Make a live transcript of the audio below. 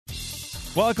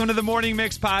Welcome to the Morning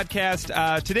Mix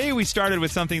podcast. Today we started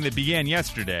with something that began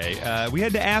yesterday. We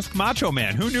had to ask Macho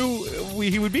Man. Who knew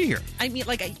he would be here? I mean,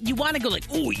 you want to go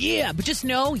oh yeah, but just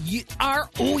know our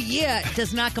oh yeah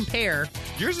does not compare.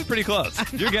 Yours is pretty close.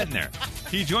 You're getting there.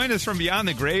 He joined us from beyond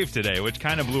the grave today, which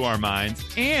kind of blew our minds.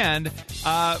 And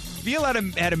Violetta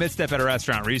had a misstep at a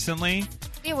restaurant recently.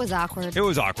 It was awkward. It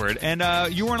was awkward. And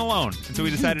you weren't alone. And so we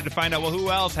decided to find out, well,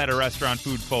 who else had a restaurant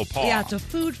food faux pas? Yeah, it's a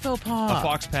food faux pas. A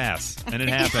fox pass. And it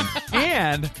happened.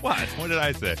 And, what? What did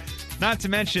I say? Not to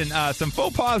mention, some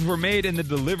faux pas were made in the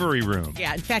delivery room.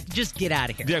 Yeah, in fact, just get out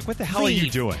of here. Yeah, what the hell are you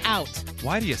doing? Out.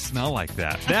 Why do you smell like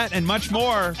that? That and much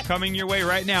more coming your way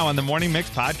right now on the Morning Mix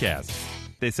podcast.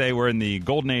 They say we're in the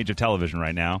golden age of television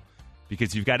right now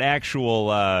because you've got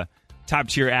actual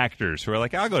top-tier actors who are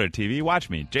like, I'll go to TV, watch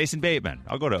me. Jason Bateman,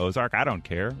 I'll go to Ozark, I don't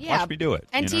care. Yeah. Watch me do it.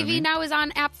 And you know TV what I mean? now is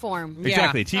on app form.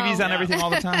 Exactly. TV's on yeah. everything all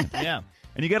the time. Yeah.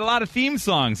 And you get a lot of theme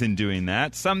songs in doing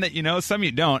that. Some that you know, some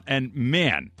you don't. And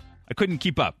man, I couldn't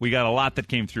keep up. We got a lot that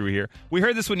came through here. We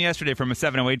heard this one yesterday from a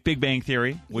 708, Big Bang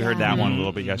Theory. We heard that one a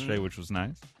little bit yesterday, which was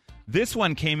nice. This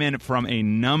one came in from a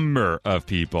number of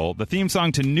people. The theme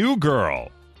song to New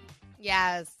Girl.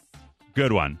 Yes.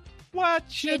 Good one.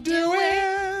 What you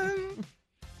doing?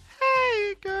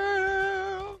 Hey,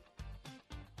 girl.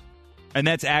 And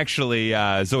that's actually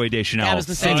Zooey Deschanel. That was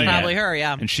the same. Probably her,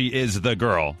 yeah. And she is the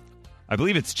girl. I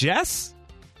believe it's Jess.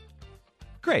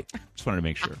 Great. Just wanted to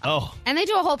make sure. Oh. And they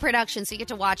do a whole production, so you get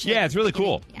to watch it. Yeah, it's really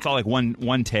cool. Yeah. It's all like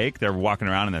one take. They're walking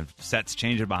around and the set's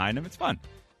changing behind them. It's fun.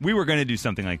 We were going to do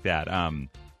something like that, and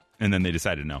then they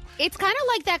decided no. It's kind of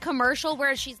like that commercial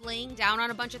where she's laying down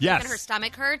on a bunch of things Yes. and her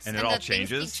stomach hurts. And it all the things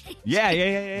changes. keep changing.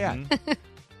 Yeah.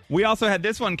 We also had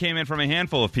this one came in from a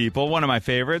handful of people. One of my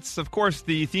favorites. Of course,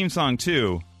 the theme song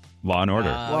to Law and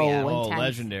Order. Whoa, intense.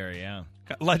 legendary, yeah.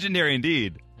 Legendary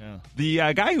indeed. Yeah.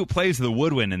 The guy who plays the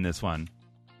woodwind in this one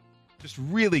just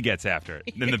really gets after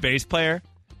it. Then the bass player,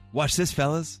 watch this,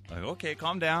 fellas. Like, okay,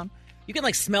 calm down. You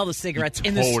can smell the cigarettes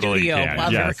in Totally the studio can,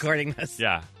 while they're yes. recording this.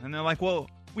 Yeah. And they're like, well,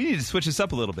 we need to switch this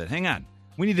up a little bit. Hang on.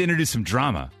 We need to introduce some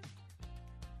drama.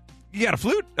 You got a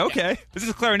flute? Okay. Is this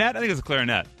a clarinet? I think it's a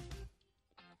clarinet.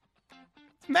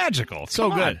 It's magical. So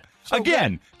Come good. on. So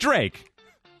Again, Drake,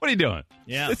 what are you doing?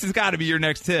 Yeah. This has got to be your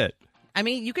next hit. I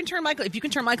mean, you can turn if you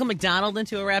can turn Michael McDonald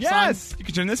into a rap Yes. song. You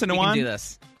can turn this into You one. can do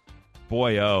this.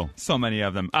 Boy, oh, so many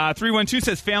of them. 312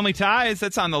 says Family Ties.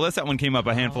 That's on the list. That one came up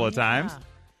a handful of times.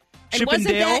 And Chip wasn't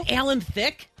and Dale. that Alan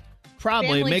Thicke? Probably.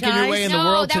 Family Making your way in the Ties?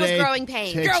 world No, that was today. Growing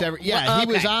Pains. takes every- yeah, he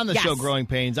was Okay. on the Yes. show Growing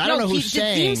Pains. I don't know who he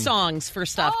sang. did theme songs for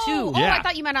stuff, too. Yeah. I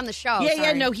thought you meant on the show. Yeah,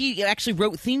 Sorry. no, he actually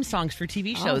wrote theme songs for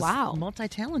TV shows. wow.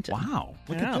 Multi-talented. Wow.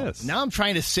 Look Yeah. at this. Now I'm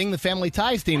trying to sing the Family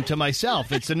Ties theme to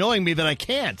myself. It's annoying me that I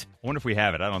can't. I wonder if we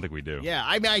have it. I don't think we do. Yeah,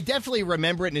 I mean, I definitely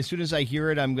remember it, and as soon as I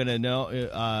hear it, I'm going to know.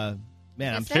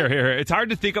 Man, I'm Is it? Here. It's hard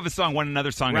to think of a song when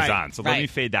another song is Right. on, so let me Right.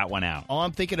 fade that one out. all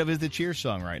I'm thinking of is the Cheers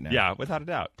song right now. Yeah, without a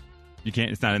doubt. You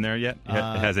can't. It's not in there yet. It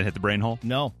hasn't hit the brain hole.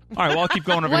 No. All right. Well, I'll keep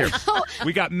going over here. Wow.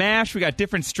 We got MASH. We got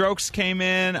Different Strokes came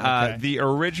in. Okay. The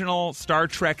original Star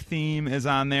Trek theme is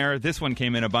on there. This one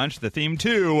came in a bunch. The theme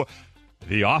to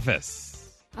The Office.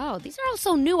 Oh, these are all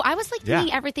so new. I was thinking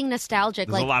Yeah. everything nostalgic,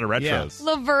 There's like a lot of retros.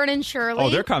 Laverne and Shirley. Oh,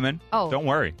 they're coming. Oh. Don't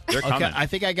worry. They're coming. Okay, I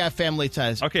think I got Family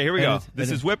Ties. Okay, here we go.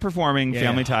 This is Whip performing Yeah.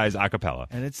 Family Ties a cappella.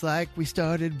 And it's like we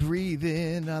started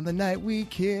breathing on the night we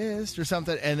kissed or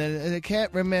something. And then I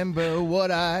can't remember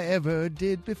what I ever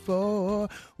did before.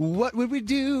 What would we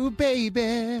do,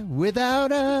 baby,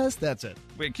 without us? That's it.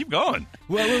 Wait, keep going.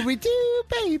 What would we do,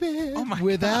 baby, Oh, my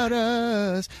without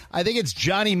us? I think it's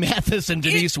Johnny Mathis and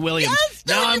Denise Williams. yes,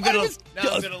 now I'm Johnny gonna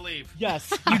Mathis. leave.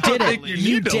 Yes, you did it. You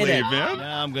You need to did it. leave, man.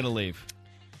 Now I'm gonna leave.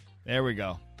 There we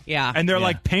go. Yeah. And they're Yeah.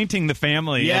 like painting the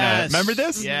family. Yes. Remember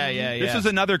this? Yeah. This was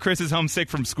another Chris is Homesick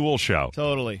from School show.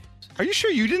 Totally. Are you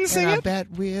sure you didn't sing And I it? bet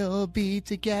we'll be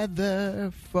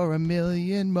together for a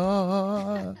million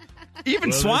more.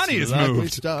 Even Swanee is like we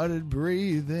moved. started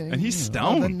breathing. And he's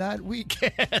on the stoned. night we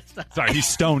kissed. Sorry, he's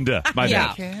stoned. My Yeah. I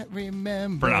bad. can't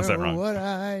remember Pronounced that wrong. what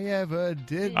I ever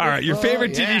did. All right, your before.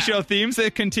 favorite TV Yeah. show themes.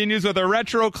 It continues with a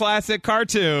retro classic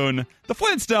cartoon, The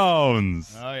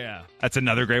Flintstones. Oh yeah. That's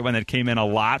another great one that came in a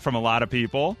lot from a lot of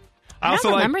people. I also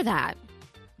don't remember that.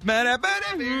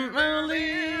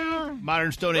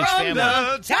 Modern Stone Age From family.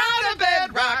 the town of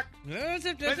Bedrock. No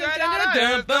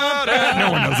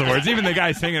one knows the words. Even the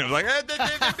guy singing it was like,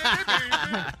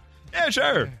 yeah,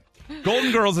 sure.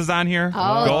 Golden Girls is on here.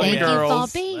 Oh, Golden thank Girls. you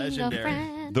for being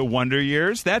Legendary. The Wonder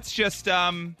Years. That's just,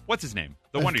 what's his name?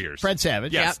 The Wonder Years. Fred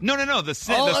Savage. Yes. Yep. No. The Oh,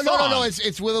 song. no. It's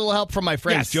with a little help from my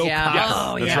friend Yes. Joe Yeah. Yes,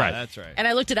 Oh, that's yeah. right. That's right. And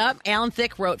I looked it up. Alan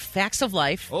Thicke wrote Facts of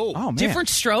Life, Oh, man. Different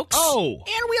Strokes, Oh.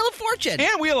 and Wheel of Fortune.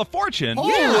 And Wheel of Fortune.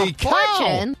 Holy cow.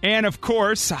 Fortune. And, of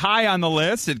course, high on the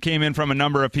list, it came in from a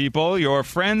number of people, your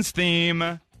Friends theme.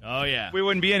 Oh, yeah. We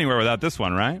wouldn't be anywhere without this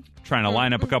one, right? Trying to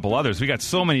line up a couple others. We got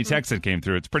so many texts that came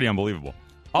through. It's pretty unbelievable.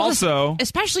 Also,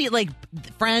 especially like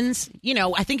Friends,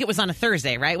 I think it was on a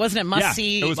Thursday, right? Wasn't it must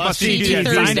see? it was Must must see see.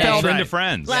 Thursday. Seinfeld Right. into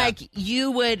Friends. Like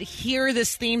you would hear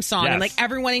this theme song, and Yes. like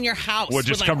everyone in your house Would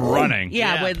just like, come running.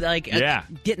 Yeah, would like Yeah.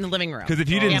 get in the living room. Because if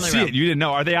you didn't Family see room. it, you didn't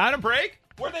know. Are they on a break?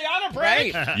 Were they on a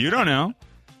break? Right. You don't know.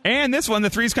 And this one, the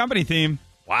Three's Company theme,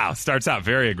 wow, starts out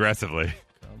very aggressively.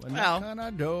 Well. On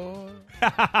our door.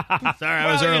 Sorry,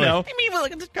 I was early. I mean, well,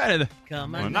 look, kind of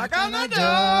come well, on, knock on the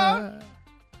door.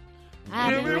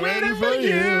 I've We're been waiting for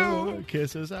you.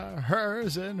 Kisses are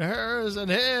hers and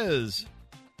his.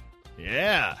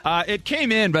 Yeah. It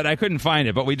came in, but I couldn't find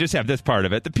it. But we just have this part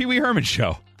of it. The Pee Wee Herman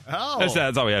Show. Oh.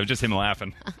 That's all we have. Just him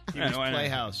laughing. Pee-wee's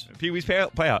Playhouse. Pee Wee's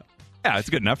Playhouse. Yeah, it's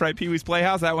good enough, right? Pee Wee's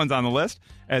Playhouse. That one's on the list,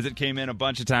 as it came in a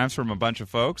bunch of times from a bunch of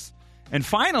folks. And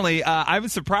finally, I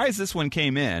was surprised this one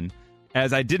came in,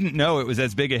 as I didn't know it was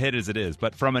as big a hit as it is.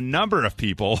 But from a number of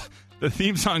people, the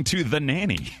theme song to The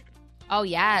Nanny. Oh,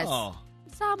 yes. Oh.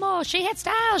 Samo, she had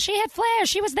style. She had flair.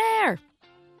 She was there.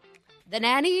 The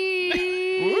Nanny.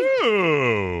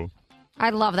 Ooh. I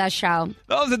love that show.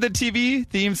 Those are the TV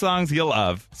theme songs you'll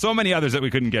love. So many others that we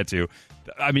couldn't get to.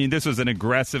 I mean, this was an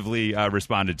aggressively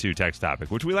responded to text topic,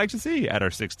 which we like to see at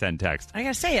our 610 text. I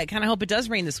gotta say, I kind of hope it does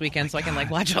rain this weekend so I can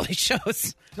watch all these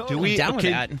shows. Do we? I'm down with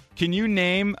that. Can you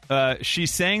name? She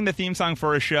sang the theme song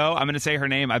for a show. I'm going to say her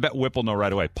name. I bet Whip will know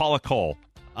right away. Paula Cole.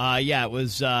 Yeah, it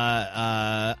was,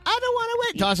 I don't want to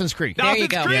wait. Dawson's Creek. There you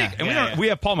Dawson's go. Creek. Yeah, And yeah. we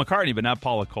have Paul McCartney, but not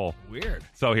Paula Cole. Weird.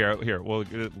 So here, we'll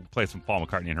play some Paul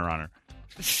McCartney in her honor.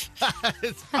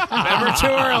 Never too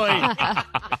early.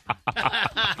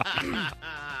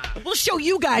 We'll show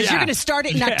you guys. Yeah. You're gonna start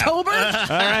it in October. All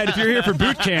right, if you're here for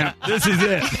boot camp, this is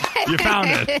it. You found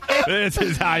it. This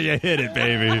is how you hit it,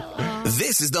 baby.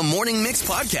 This is the Morning Mix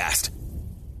Podcast.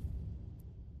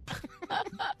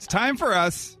 It's time for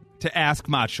us to ask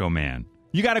Macho Man.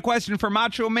 You got a question for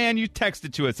Macho Man? You text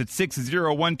it to us at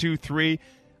 60123.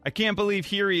 I can't believe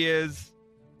here he is,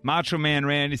 Macho Man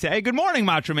Randy. Say, hey, good morning,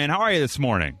 Macho Man. How are you this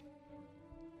morning?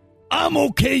 I'm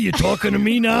okay. You talking to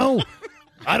me now?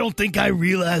 I don't think I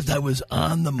realized I was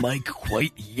on the mic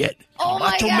quite yet. Oh,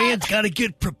 my Macho God. Man's got to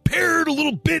get prepared a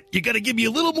little bit. You got to give me a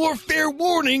little more fair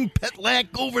warning, Petlack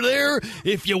over there,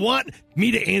 if you want me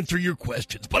to answer your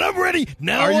questions. But I'm ready.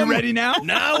 Now Are you I'm ready now?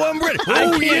 Now I'm ready. I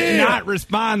Oh, can't yeah. not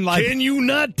respond like Can you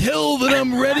not tell that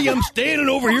I'm ready? I'm standing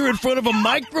over here in front of a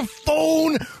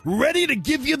microphone, ready to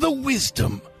give you the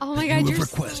wisdom Oh, my that God. you You're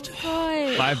have requested. so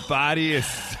good. my body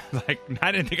is like,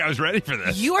 I didn't think I was ready for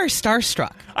this. You are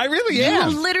starstruck. I really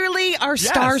am. You literally are Yes.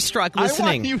 starstruck listening.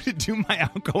 I want you to do my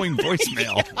outgoing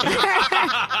voicemail.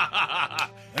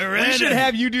 All We right. should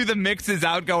have you do the mixes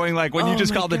outgoing, like when you Oh,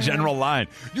 just my call the God. general line.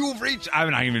 You've reached. I'm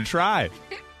not even try.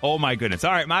 Oh my goodness!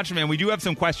 All right, Macho Man, we do have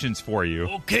some questions for you.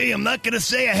 Okay, I'm not going to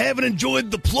say I haven't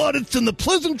enjoyed the plaudits and the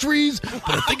pleasantries, but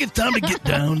I think it's time to get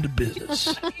down to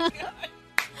business.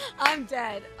 I'm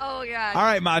dead. Oh, God. All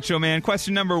right, Macho Man.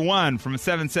 Question number 1 from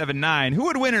 779: Who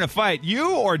would win in a fight,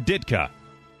 you or Ditka?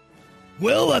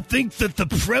 Well, I think that the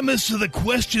premise of the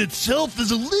question itself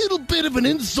is a little bit of an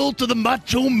insult to the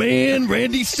Macho Man,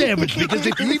 Randy Savage, because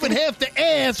if you even have to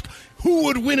ask who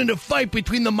would win in a fight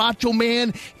between the Macho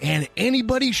Man and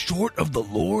anybody short of the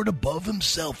Lord above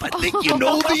himself, I think you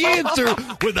know the answer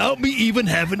without me even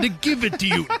having to give it to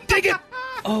you. Dig it!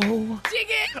 Oh, Dig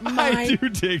it. my I do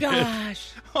dig it.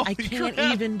 gosh. I Holy can't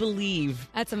crap. even believe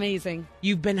That's amazing.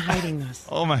 you've been hiding this.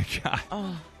 Oh my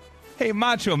God! Hey,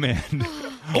 Macho Man.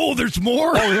 Oh, there's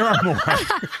more? Oh, there are more.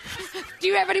 Do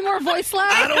you have any more voice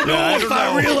left? I don't know I if don't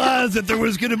I know. realized that there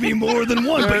was going to be more than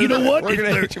one, but you know what? We're If gonna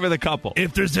there- hit you with a couple.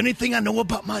 If there's anything I know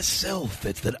about myself,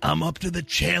 it's that I'm up to the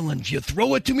challenge. You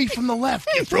throw it to me from the left,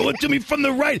 you throw it to me from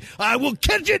the right. I will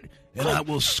catch it, and I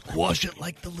will squash it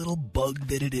like the little bug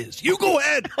that it is. You go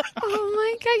ahead. Oh,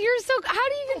 my God. You're so... How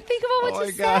do you even think about what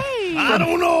my to God. say? I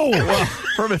don't know.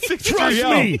 From a Trust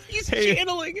 630. me. He's Hey,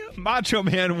 channeling him. Macho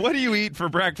Man, what do you eat for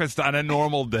breakfast on a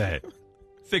normal day?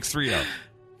 630.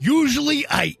 Usually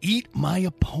I eat my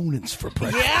opponents for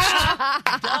breakfast.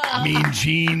 Mean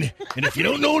Gene. And if you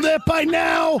don't know that by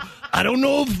now, I don't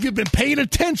know if you've been paying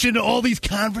attention to all these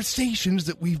conversations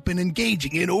that we've been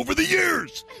engaging in over the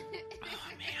years.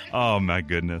 Oh my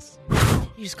goodness.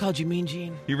 He just called you Mean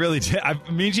Gene. He really did.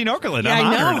 Mean Gene Okerlund. Yeah, I'm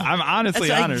I know. honored. I'm honestly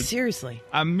That's like, honored. seriously.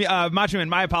 Macho Man,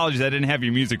 my apologies. I didn't have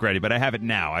your music ready, but I have it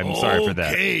now. I'm sorry for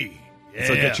that. Okay. Yeah.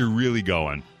 So get you really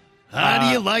going. How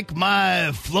do you like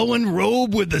my flowing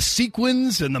robe with the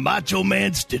sequins and the Macho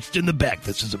Man stitched in the back?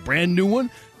 This is a brand new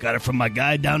one. Got it from my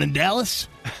guy down in Dallas.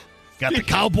 Got the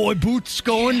cowboy boots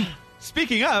going.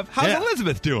 Speaking of, how's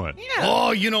Elizabeth doing? Yeah.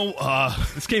 Oh,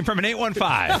 This came from an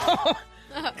 815.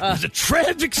 it was a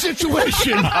tragic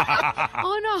situation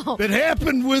Oh, no. that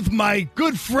happened with my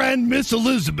good friend, Miss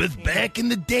Elizabeth, back in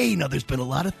the day. Now, there's been a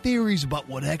lot of theories about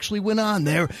what actually went on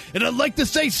there, and I'd like to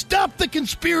say, stop the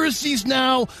conspiracies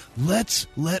now. Let's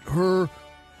let her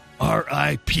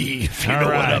R.I.P., if you know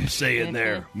what I'm saying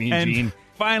there. Mean And Gene.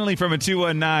 finally, from a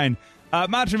 219,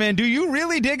 Macho Man, do you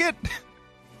really dig it?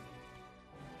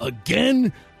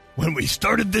 Again, when we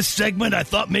started this segment, I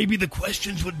thought maybe the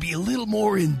questions would be a little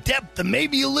more in-depth and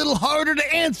maybe a little harder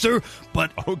to answer,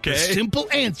 but Okay. the simple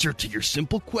answer to your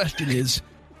simple question is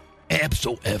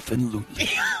abso-effing-lutely.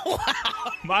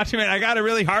 Macho Man, I got a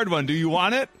really hard one. Do you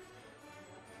want it?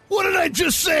 What did I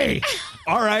just say?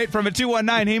 All right, from a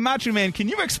 219, hey, Macho Man, can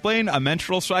you explain a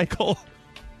menstrual cycle?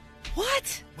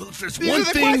 What? Well, if there's These one are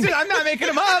the thing, questions. I'm not making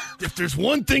them up. if there's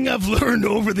one thing I've learned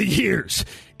over the years,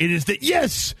 it is that,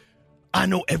 yes, I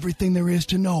know everything there is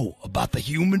to know about the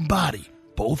human body,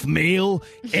 both male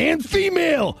and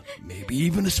female, maybe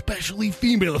even especially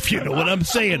female, if you know what I'm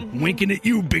saying. Winking at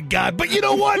you, big guy. But you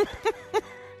know what?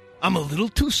 I'm a little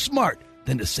too smart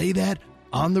than to say that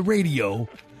on the radio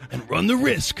and run the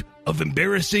risk of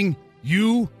embarrassing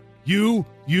you,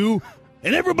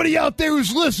 and everybody out there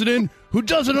who's listening who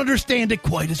doesn't understand it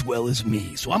quite as well as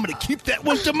me. So I'm going to keep that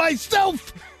one to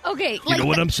myself. Okay. You know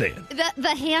what I'm saying?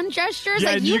 The hand gestures,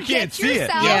 Yeah, like you get can't see it.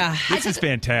 yourself. Yeah. This is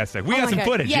fantastic. We Oh got my some God.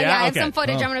 footage, Yeah, yeah? I have Okay. some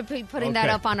footage. I'm going to be putting that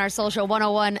Okay. up on our social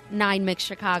 1019 Mix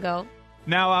Chicago.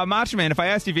 Now, Macho Man, if I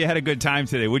asked you if you had a good time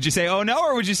today, would you say, oh, no,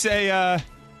 or would you say,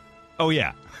 oh,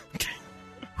 yeah?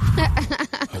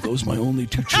 Are those my only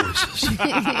two choices?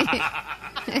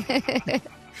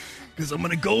 Because I'm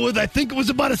going to go with, I think it was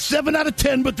about a 7 out of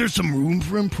 10, but there's some room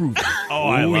for improvement. Oh,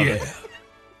 I love yeah.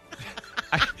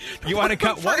 it. You want to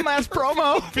cut one last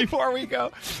promo before we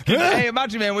go? Hey,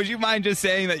 Macho Man, would you mind just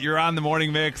saying that you're on the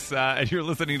Morning Mix and you're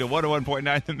listening to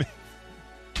 101.9 The Mix?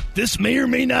 This may or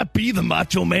may not be the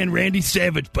Macho Man Randy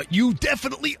Savage, but you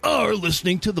definitely are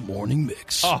listening to the Morning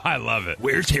Mix. Oh, I love it.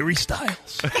 Where's Harry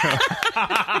Styles?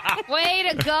 Way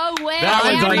to go, Will. That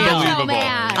was and Macho unbelievable.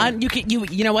 Man.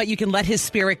 You know what? You can let his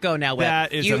spirit go now, Whip.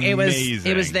 That is It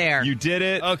amazing. was there. You did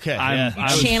it. Okay, I'm- yeah.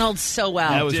 I was- Channeled so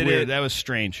well. That was did weird. it. That was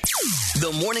strange.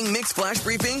 The Morning Mix Flash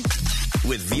Briefing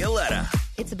with Violetta.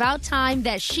 It's about time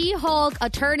that She-Hulk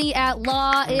Attorney at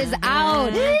Law is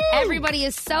out. Everybody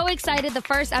is so excited. The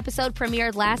first episode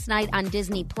premiered last night on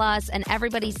Disney Plus, and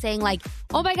everybody's saying, like,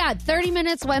 oh my God, 30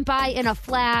 minutes went by in a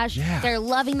flash. Yeah. They're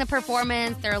loving the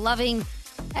performance. They're loving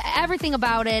everything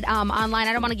about it online.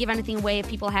 I don't want to give anything away if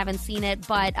people haven't seen it,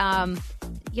 but,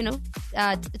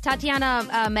 Tatiana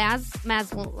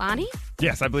Maslany?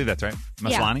 Yes, I believe that's right.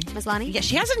 Maslany? Yeah, Maslany. Yeah,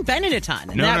 she hasn't been in a ton.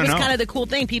 And No, that no, was no. kind of the cool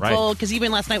thing. People, Right. because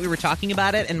even last night we were talking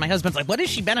about it, and my husband's like, what has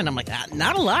she been in? I'm like,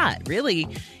 not a lot, really.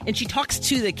 And she talks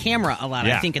to the camera a lot,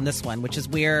 Yeah. I think, in this one, which is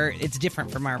where it's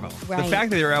different from Marvel. Right. The fact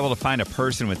that they were able to find a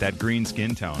person with that green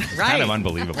skin tone is Right. kind of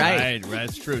unbelievable. Right. Right,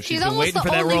 it's true. She's She's been almost waiting the for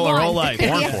that only role her whole one. life.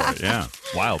 Born Yeah. for it, yeah.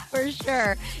 Wild. For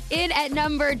sure. In at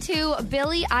number 2,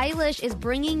 Billie Eilish is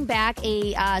bringing back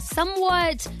a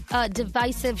somewhat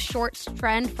divisive shorts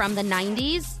trend from the 90s.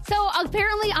 So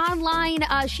apparently online,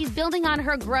 she's building on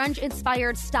her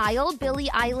grunge-inspired style. Billie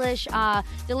Eilish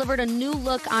delivered a new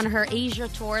look on her Asia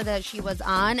tour that she was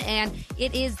on, and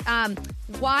it is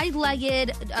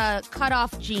wide-legged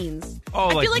cut-off jeans. Oh,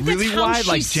 I like feel like really that's how wide, she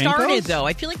like started, Jenkos? though.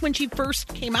 I feel like when she first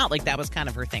came out, like that was kind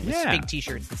of her thing, with Yeah. big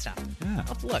T-shirts and stuff. Yeah. I'll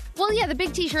have to look. Well, yeah, the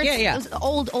big T-shirts. Yeah. was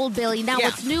old Billie. Now Yeah.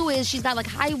 what's new is she's got like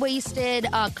high-waisted,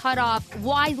 cut-off,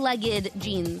 wide-legged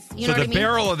jeans. You know So what the I mean?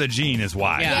 barrel of the jean is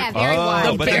wide. Yeah, very oh,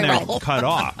 wide. but The then they're barrel. cut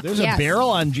off. There's Yes. a barrel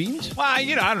on jeans? Well, I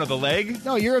don't know, the leg?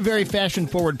 No, you're a very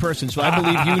fashion-forward person, so I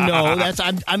believe you know.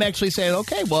 I'm actually saying,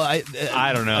 okay, well,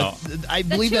 I don't know. I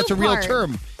believe that's a real two-part.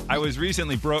 term. I was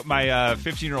recently my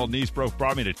 15-year-old niece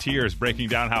brought me to tears, breaking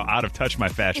down how out of touch my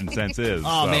fashion sense is.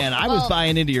 Oh, So- man, I was Well,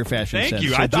 buying into your fashion thank sense. you.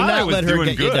 So I do thought not I was let her doing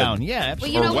get you good. down. Yeah, Well,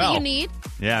 absolutely. you know well. what you need?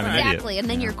 Yeah, I'm an idiot. Exactly, and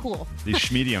then you're cool. These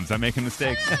schmediums, I'm making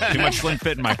mistakes. Too much slim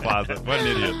fit in my closet. What an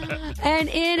idiot. And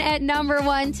in at number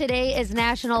 1 today is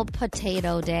National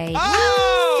Potato Day.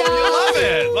 Oh, we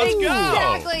love it. Let's go.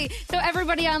 Exactly. So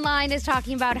everybody online is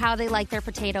talking about how they like their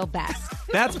potato best.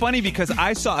 That's funny because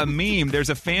I saw a meme. There's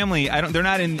a family. They're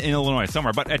not in Illinois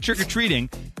somewhere, but at trick or treating,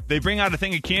 They bring out a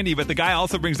thing of candy, but the guy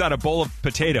also brings out a bowl of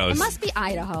potatoes. It must be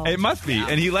Idaho. It must be.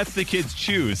 And he lets the kids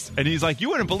choose. And he's like, you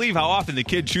wouldn't believe how often the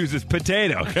kid chooses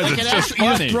potato. Because it's just You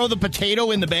funny. just throw the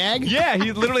potato in the bag? Yeah,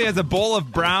 he literally has a bowl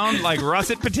of brown, like,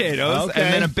 russet potatoes Okay.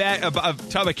 and then a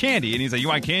tub of candy. And he's like, you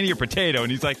want candy or potato?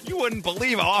 And he's like, you wouldn't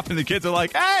believe how often the kids are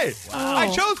like, hey, I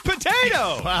chose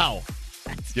potato. Wow.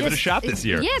 Give it a shot this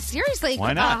year. Yeah, seriously.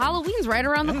 Why not? Halloween's right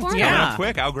around the corner. Coming up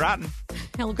quick, Al Groton.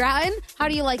 El Gratin. How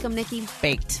do you like them, Nikki?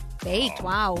 Baked. Baked.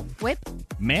 Wow. Whipped?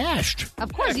 Mashed.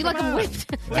 Of course, you like them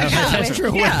whipped. That's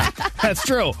true. Yeah. That's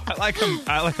true.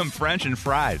 I like them French and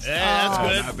fries. That's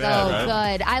good. Not So bad,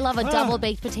 right? good. I love a double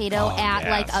baked potato at yes.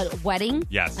 like a wedding.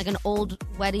 Yes. Like an old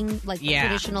wedding, like Yeah.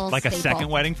 traditional Like a staple. second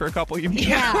wedding for a couple, you mean?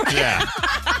 Yeah. Yeah.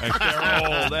 Like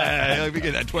they're old. Hey, we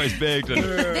get that twice baked. And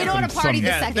They don't want to party the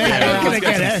second they- time they're around. gonna let's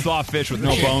get get some it. soft fish with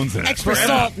no bones in it. Extra Forget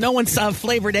salt. No one's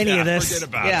flavored any of this. forget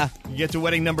about yeah. it. You get to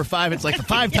wedding number 5, it's like the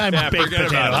 5 times Yeah, baked forget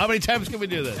potato. about it. How many times can we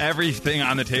do this? Everything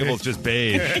on the table is just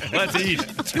beige. Let's eat.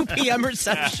 2 p.m.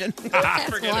 reception. That's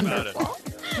Forget about it. wonderful.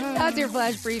 That's your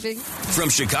flash briefing. From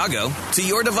Chicago to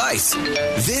your device,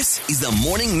 this is the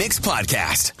Morning Mix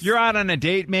Podcast. You're out on a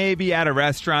date, maybe at a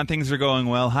restaurant. Things are going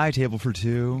well. Hi, table for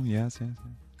two. Yes.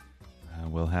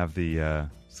 We'll have the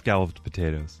scalloped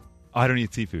potatoes. Oh, I don't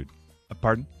eat seafood.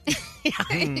 Pardon?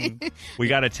 We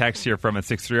got a text here from a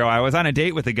 630. I was on a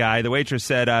date with a guy. The waitress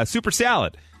said, super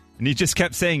salad. And he just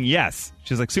kept saying yes.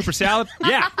 She's like, super salad?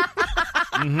 Yeah.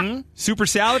 Super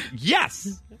salad?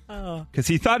 Yes. Because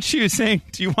he thought she was saying,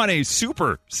 do you want a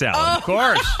super salad? Of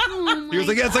course. He was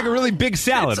like, yeah, it's like a really big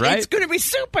salad, right? It's going to be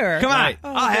super. Come on. Right.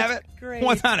 I'll have it. great.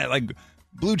 What's on it? Like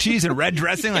blue cheese and red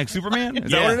dressing like Superman?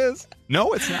 Is that what it is?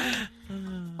 No, it's not.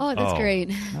 Oh, that's great.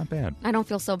 Not bad. I don't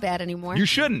feel so bad anymore. You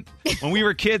shouldn't. When we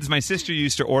were kids, my sister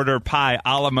used to order pie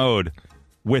a la mode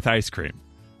with ice cream.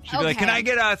 She'd be like, Okay. can I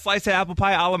get a slice of apple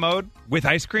pie a la mode with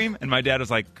ice cream? And my dad was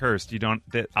like, cursed. You don't,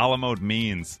 that a la mode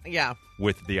means Yeah.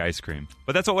 with the ice cream.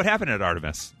 But that's what would happen at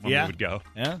Artemis when Yeah. we would go.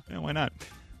 Yeah. Why not?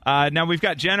 Now we've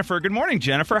got Jennifer. Good morning,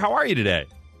 Jennifer. How are you today?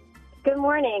 Good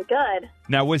morning. Good.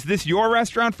 Now, was this your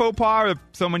restaurant faux pas or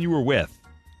someone you were with?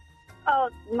 Oh,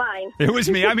 mine. It was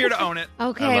me. I'm here to own it. I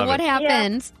Okay, love what it.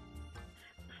 happened?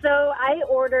 So I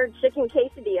ordered chicken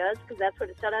quesadillas because that's what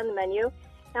it said on the menu. And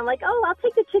I'm like, oh, I'll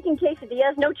take the chicken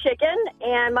quesadillas, no chicken.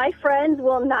 And my friends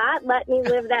will not let me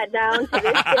live that down to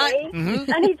this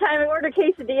day. Anytime I order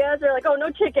quesadillas, they're like, oh, no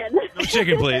chicken. No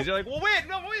chicken, please. You're like, well,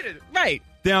 wait. Right.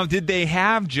 Now, did they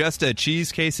have just a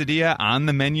cheese quesadilla on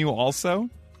the menu also?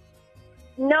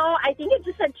 No, I think it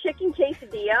just said chicken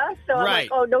quesadilla. So I'm Right. like,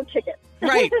 oh, no chicken.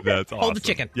 Right. That's awesome. Hold the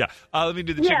chicken. Yeah. Let me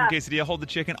do the chicken Yeah. quesadilla. Hold the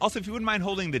chicken. Also, if you wouldn't mind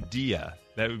holding the dia,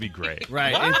 that would be great.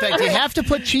 Right. In fact, you have to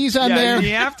put cheese on Yeah, there.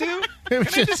 you have to? Can I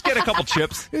just get a couple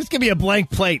chips? Just give me a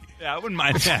blank plate. Yeah, I wouldn't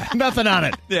mind that. Nothing on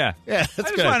it. Yeah. Yeah, I that's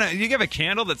just good. want to. You give a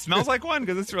candle that smells like one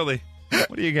because it's really.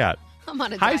 What do you got? I'm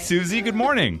on a Hi, diet. Susie. Good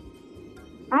morning.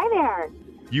 Hi there.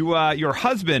 You, your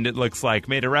husband, it looks like,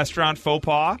 made a restaurant faux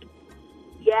pas.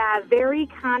 Yeah, very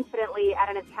confidently at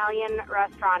an Italian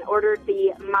restaurant ordered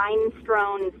the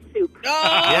minestrone soup.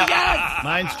 Oh, yes.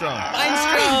 Mine's strong.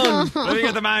 Minestrone. Let me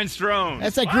get the minestrone.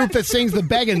 That's that group that sings the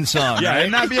begging song, Yeah, right?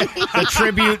 and not be A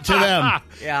tribute to them.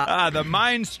 Yeah. the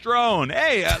minestrone.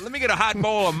 Hey, let me get a hot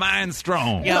bowl of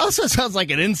minestrone. It also sounds like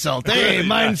an insult. Hey,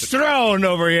 mine's thrown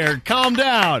over here. Calm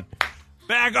down.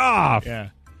 Back off. Yeah.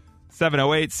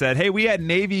 708 said, hey, we had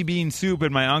navy bean soup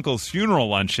at my uncle's funeral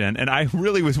luncheon, and I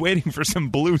really was waiting for some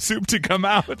blue soup to come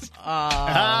out.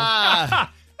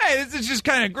 Hey, this is just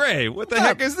kind of gray. What the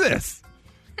heck is this?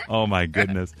 Oh, my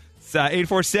goodness.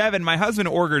 847, my husband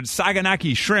ordered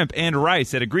saganaki shrimp and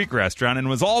rice at a Greek restaurant and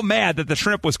was all mad that the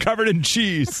shrimp was covered in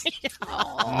cheese.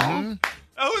 Oh,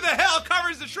 who the hell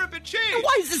covers the shrimp in cheese?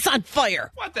 Why is this on fire?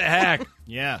 What the heck?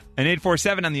 Yeah. And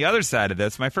 847 on the other side of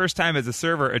this, my first time as a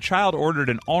server, a child ordered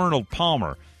an Arnold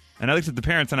Palmer. And I looked at the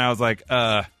parents and I was like,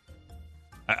 I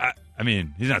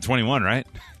mean, he's not 21, right?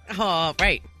 Oh,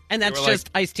 right. And that's They were just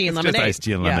iced tea and It's lemonade. just iced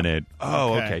tea and Yeah. lemonade.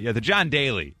 Oh, Okay. okay. Yeah, the John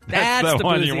Daly. That's the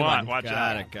one boozy you want. one. Watch Got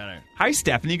out. it. Got it. Hi,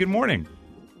 Stephanie. Good morning.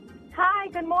 Hi,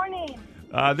 good morning.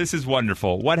 This is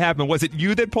wonderful. What happened? Was it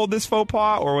you that pulled this faux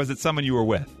pas, or was it someone you were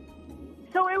with?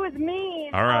 So it was me.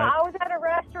 All right. I was at a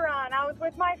restaurant. I was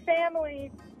with my family,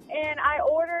 and I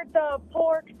ordered the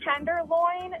pork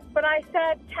tenderloin, but I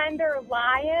said tender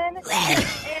lion, and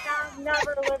I'll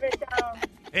never live it down.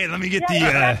 Hey, let me get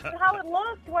That's how it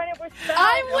looked when it was stuck.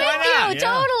 I'm with you, Yeah.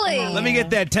 totally. Let me get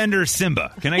that tender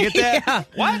Simba. Can I get that?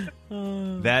 Yeah.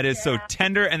 What? That is so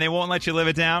tender, and they won't let you live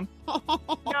it down?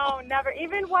 No, never.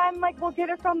 Even when, we'll get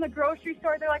it from the grocery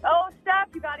store, they're like, oh, Steph,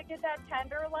 you got to get that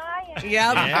tenderloin.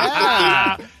 Yep.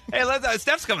 Yeah. Hey,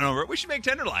 Steph's coming over. We should make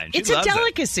tenderloin. She It's a loves it.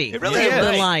 delicacy. It really the, is.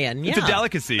 The lion. Yeah. It's a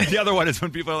delicacy. The other one is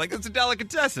when people are like, it's a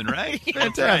delicatessen, right?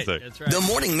 Fantastic. That's right. The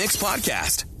Morning Mix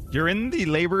Podcast. You're in the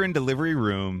labor and delivery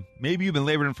room. Maybe you've been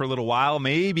laboring for a little while.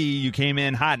 Maybe you came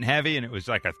in hot and heavy and it was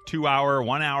like a 2 hour,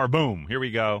 1 hour, boom, here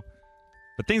we go.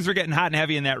 But things were getting hot and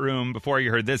heavy in that room before you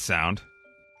heard this sound.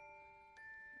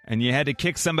 And you had to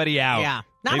kick somebody out. Yeah.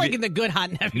 Not Maybe- like in the good hot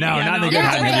and heavy. No, Yeah, not in the good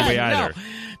hot and heavy way No. either.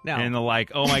 No. And they're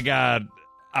like, oh my God,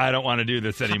 I don't want to do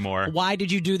this anymore. Why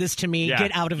did you do this to me? Yeah,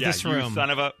 Get out of yeah, this you room. son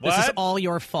of a- This is What? all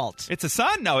your fault. It's a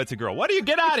son? No, it's a girl. What do you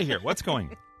get out of here? What's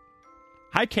going?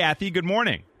 Hi, Kathy. Good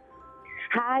morning.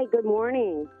 Hi, good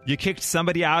morning. You kicked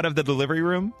somebody out of the delivery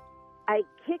room? I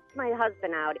kicked my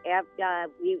husband out after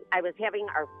I was having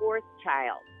our fourth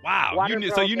child. Wow. Water You knew,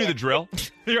 so broke you knew at the drill?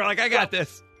 You're like, I got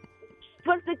this. It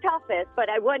was the toughest, but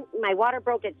my water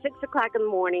broke at 6 o'clock in the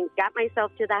morning, got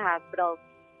myself to the hospital.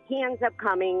 He ends up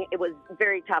coming. It was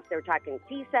very tough. They were talking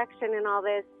C-section and all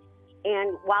this.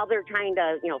 And while they're trying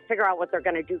to, figure out what they're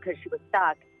going to do because she was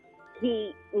stuck,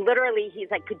 he's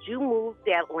like, could you move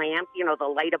that lamp, the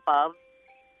light above?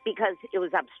 Because it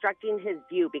was obstructing his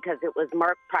view because it was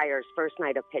Mark Pryor's first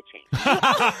night of pitching.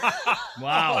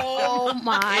 Wow. Oh,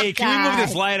 my Hey, can we move God.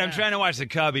 this light? I'm trying to watch the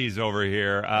Cubbies over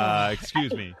here.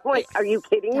 Excuse me. Wait, are you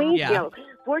kidding me? Yeah.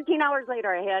 14 hours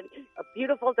later, I had a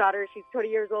beautiful daughter. She's 20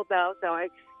 years old now, so I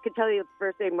could tell you the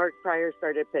first day Mark Pryor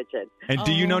started pitching. And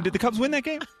do you know, did the Cubs win that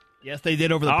game? Yes, they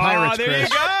did over the Pirates, there Chris.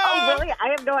 you go. Oh, really? I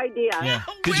have no idea. Yeah.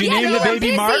 Did you Yeah, name they the were baby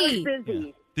busy. Mark?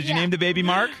 Busy. Did you name the baby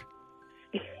Mark?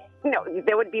 No,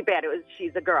 that would be bad.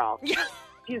 She's a girl.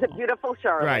 She's a beautiful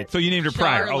Charlotte. Right. So you named her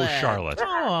Pryor. Oh, Charlotte. Charlotte.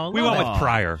 Oh, We love went it. with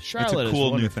Pryor. Charlotte it's a is cool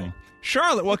new wonderful. thing.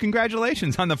 Charlotte, well,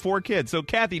 congratulations on the 4 kids. So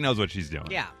Kathy knows what she's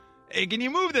doing. Yeah. Hey, can you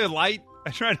move the light?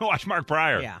 I'm trying to watch Mark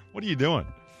Pryor. Yeah. What are you doing?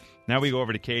 Now we go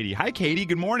over to Katie. Hi, Katie.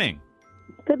 Good morning.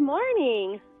 Good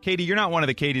morning. Katie, you're not one of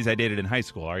the Katies I dated in high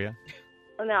school, are you?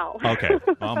 No. Okay.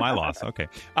 Well, my loss. Okay.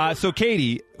 So,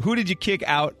 Katie, who did you kick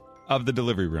out of the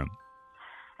delivery room?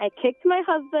 I kicked my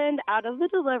husband out of the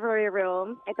delivery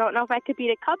room. I don't know if I could beat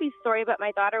a Cubby story, but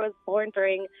my daughter was born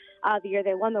during the year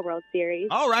they won the World Series.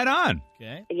 Oh, right on.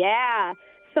 Okay. Yeah.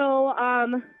 So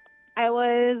I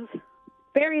was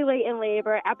very late in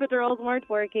labor. Epidurals weren't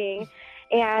working.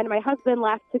 And my husband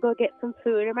left to go get some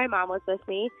food, and my mom was with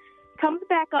me. Comes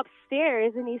back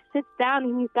upstairs, and he sits down,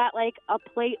 and he's got, a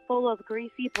plate full of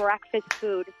greasy breakfast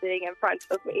food sitting in front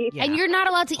of me. Yeah. And you're not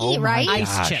allowed to Oh, eat, my right? God.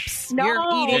 Ice Gosh. chips. No, You're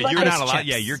eating but You're ice not allowed. chips.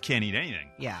 Yeah, you can't eat anything.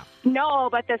 Yeah. No,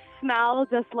 but the smell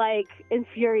just,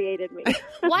 infuriated me.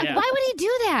 Why Yeah. would he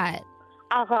do that?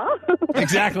 Uh-huh.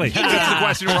 Exactly. That's the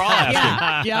question we're all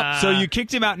asking. Yeah. Yep. So you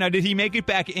kicked him out. Now, did he make it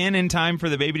back in time for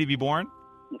the baby to be born?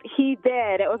 He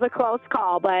did. It was a close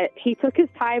call, but he took his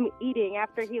time eating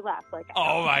after he left.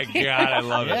 Oh, my God. I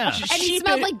love it. Yeah. And he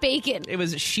smelled like bacon. It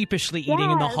was sheepishly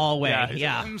eating in the Yes. hallway. He's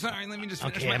Yeah. like, I'm sorry. Let me just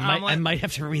finish Okay, my I omelet. might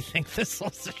have to rethink this whole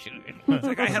situation. It's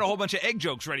like I had a whole bunch of egg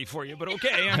jokes ready for you, but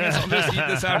okay, I guess I'll just eat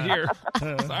this out here.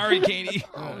 Sorry, Katie.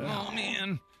 Oh,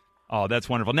 man. Oh, that's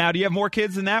wonderful. Now, do you have more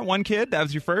kids than that? One kid? That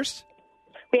was your first?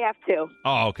 We have to.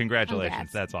 Oh, congratulations.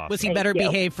 Congrats. That's awesome. Was he Thank better you.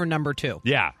 behaved for number 2?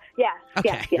 Yeah, Yeah. Okay.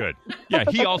 Yes, yes. good. Yeah,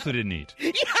 he also didn't eat.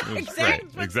 Yeah, It was great.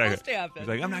 Exactly. He's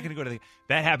like, I'm not going to go to the.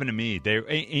 That happened to me.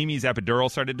 Amy's epidural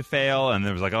started to fail, and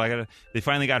there was like, they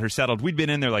finally got her settled. We'd been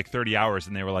in there 30 hours,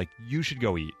 and they were like, you should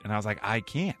go eat. And I was like, I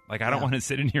can't. I don't want to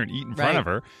sit in here and eat in front Right. of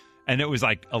her. And it was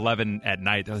 11 at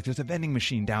night. They're like, there's a vending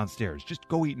machine downstairs. Just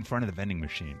go eat in front of the vending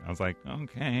machine. I was like,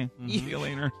 okay, see you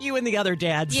later. You and the other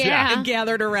dads Yeah. and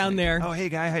gathered around there. Oh, hey,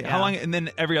 guy, Yeah. how long? And then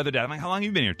every other dad, I'm like, how long have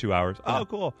you been here? 2 hours. Oh,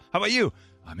 cool. How about you?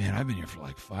 Oh, man, I've been here for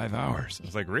 5 hours. I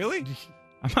was like, really?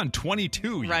 I'm on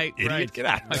 22, you Right, idiot. right. Get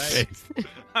out of my face.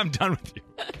 I'm done with you.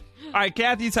 All right,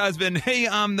 Kathy's husband. Hey,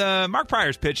 the Mark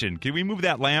Pryor's pitching. Can we move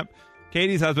that lamp?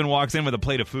 Katie's husband walks in with a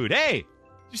plate of food. Hey,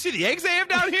 you see the eggs they have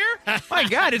down here? My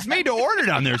God, it's made to order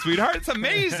down there, sweetheart. It's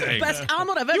amazing. Best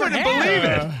omelet I've You ever wouldn't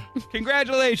had. believe it.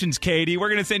 Congratulations, Katie. We're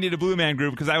going to send you to Blue Man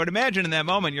Group because I would imagine in that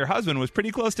moment your husband was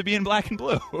pretty close to being black and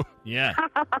blue. Yeah.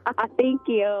 Thank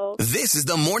you. This is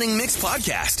the Morning Mix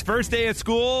Podcast. First day of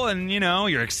school, and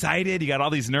you're excited. You got all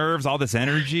these nerves, all this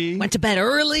energy. Went to bed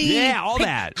early. Yeah, all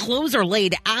that. Clothes are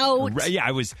laid out. Right, yeah,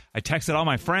 I texted all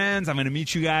my friends. I'm going to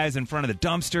meet you guys in front of the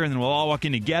dumpster, and then we'll all walk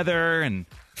in together. And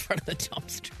In front of the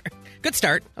dumpster. Good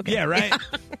start. Okay. Yeah, right?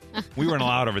 We weren't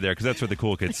allowed over there because that's where the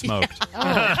cool kids smoked.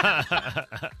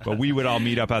 But we would all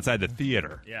meet up outside the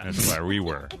theater. Yeah. That's where we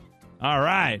were. All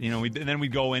right. And then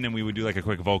we'd go in and we would do like a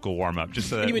quick vocal warm-up just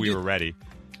so that we were ready.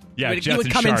 Yeah, You would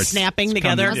come in snapping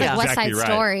together. It was like West Side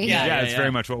Story. Yeah, it's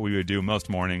very much what we would do most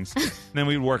mornings. Then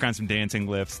we would work on some dancing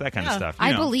lifts, that kind of stuff.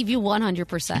 I believe you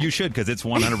 100%. You should, because it's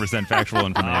 100% factual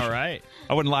information. All right.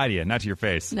 I wouldn't lie to you, not to your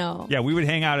face. No. Yeah, we would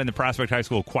hang out in the Prospect High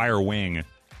School choir wing. It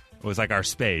was like our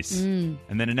space. And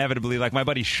then inevitably, like my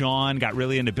buddy Sean got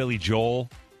really into Billy Joel.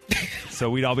 So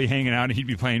we'd all be hanging out and he'd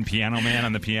be playing Piano Man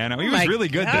on the piano. He was really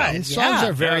good, though. His songs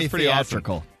are very pretty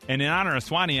theatrical. Awesome. And in honor of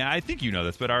Swanee, I think you know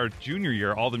this, but our junior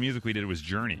year, all the music we did was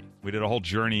Journey. We did a whole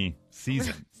Journey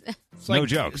season. No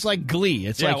joke. It's like Glee.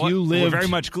 It's Yeah, like you lived very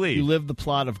much Glee. You lived the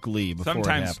plot of Glee before it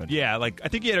happened. Yeah, like I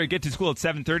think you had to get to school at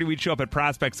 7:30. We'd show up at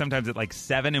Prospect sometimes at like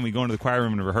 7, and we go into the choir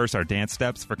room and rehearse our dance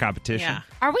steps for competition. Yeah.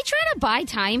 Are we trying to buy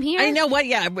time here? I know what.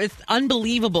 Yeah, it's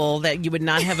unbelievable that you would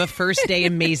not have a first day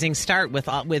amazing start with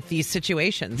these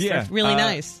situations. Yeah, They're really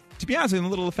nice. To be honest, I'm a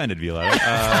little offended, Violetta.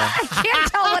 I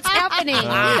can't tell what's happening.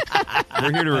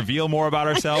 We're here to reveal more about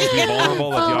ourselves, be vulnerable,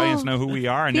 let the audience know who we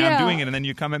are, and now I'm doing it, and then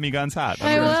you come at me guns hot.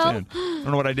 I don't understand. I don't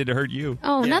know what I did to hurt you.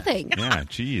 Oh, nothing. Yeah,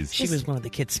 jeez. She was one of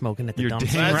the kids smoking at the You're dump dang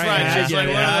site. right. That's Yeah, like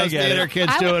one I of those get theater it.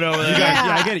 kids doing over there.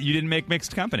 Yeah, I get it. You didn't make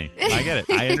mixed company. I get it.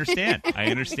 I understand. I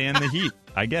understand the heat.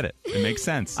 I get it. It makes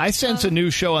sense. I sense a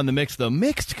new show on the Mix, though.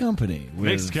 Mixed Company. With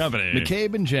Mixed Company.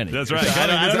 McCabe and Jenny. That's right.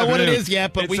 I don't know what it is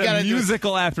yet, but it's we a got to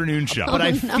musical afternoon show. But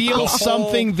I feel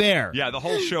something there. Yeah, the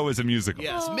whole show is a musical.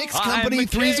 Yes, Mixed Company,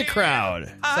 three's a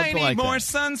crowd. I Something need like more that.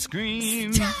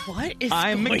 sunscreen. What is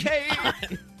I'm going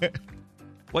McCabe.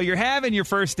 Well, you're having your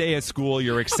first day at school.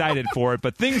 You're excited for it,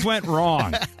 but things went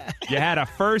wrong. You had a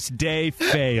first day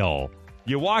fail.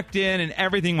 You walked in and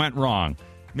everything went wrong.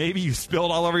 Maybe you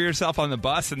spilled all over yourself on the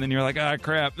bus, and then you're like, oh,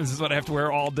 crap, this is what I have to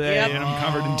wear all day, and I'm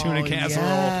covered in tuna casserole.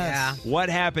 Yeah. What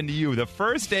happened to you? The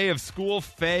first day of school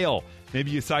fail.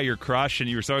 Maybe you saw your crush, and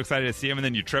you were so excited to see him, and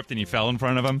then you tripped and you fell in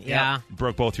front of him. Yeah. You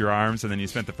broke both your arms, and then you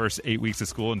spent the first 8 weeks of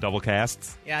school in double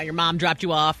casts. Yeah, your mom dropped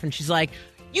you off, and she's like,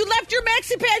 you left your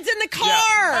maxi pads in the car.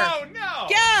 Yeah. Oh, no.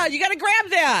 Yeah, you got to grab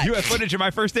that. You have footage of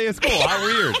my first day of school. How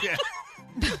weird.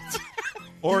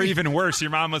 Or even worse, your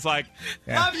mom was like,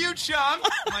 love you, Chunk.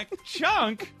 I'm like,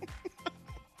 Chunk?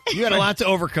 You had a lot to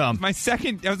overcome.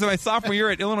 That was my sophomore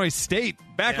year at Illinois State.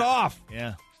 Back off.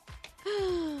 Yeah.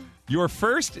 Your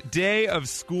first day of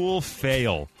school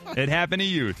fail. It happened to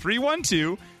you.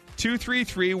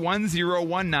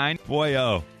 312-233-1019. Boy,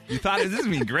 oh. You thought, this is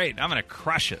going to be great. I'm going to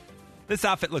crush it. This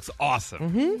outfit looks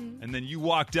awesome. Mm-hmm. And then you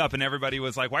walked up and everybody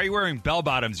was like, why are you wearing bell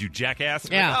bottoms, you jackass?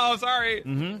 Yeah. Like, oh, sorry.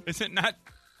 Mm-hmm. Is it not?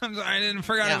 I'm sorry, I didn't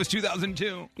forget it was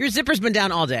 2002. Your zipper's been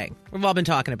down all day. We've all been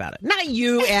talking about it. Not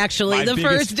you, actually. My the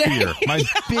biggest first day. fear. My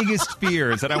biggest fear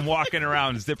is that I'm walking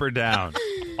around zipper down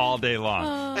all day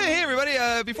long. Hey,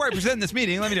 everybody, before I present this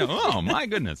meeting, let me know. Oh, my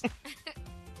goodness.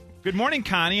 Good morning,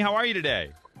 Connie. How are you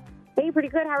today? Hey, pretty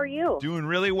good. How are you? Doing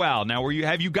really well. Now,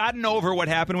 have you gotten over what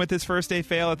happened with this first day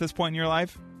fail at this point in your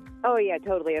life? Oh, yeah,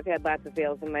 totally. I've had lots of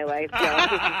fails in my life. So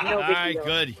this is no big deal.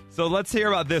 Good. So let's hear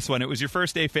about this one. It was your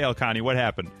first day fail, Connie. What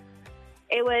happened?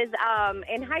 It was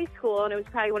in high school, and it was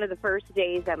probably one of the first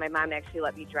days that my mom actually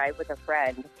let me drive with a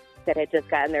friend that had just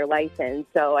gotten their license.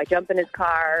 So I jump in his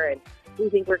car, and we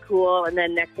think we're cool. And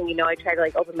then next thing you know, I try to,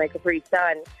 open my Capri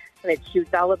Sun, and it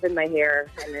shoots all up in my hair.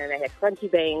 And then I had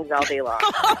crunchy bangs all day long.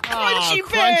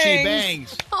 Crunchy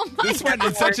bangs. Oh my This went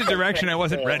in such a direction I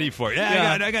wasn't Yeah. ready for.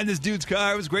 Yeah, I got in this dude's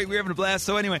car. It was great. We were having a blast.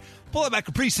 So anyway, pull out my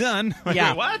Capri Sun. Like, Yeah.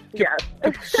 wait, what? Yeah.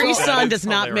 Capri Sun does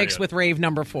not hilarious. mix with rave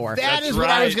number 4. That is what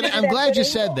I was going to... I'm glad you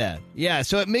said that. Yeah,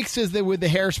 so it mixes with the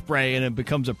hairspray, and it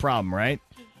becomes a problem, right?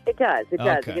 It does. It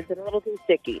does. Okay. It gets a little too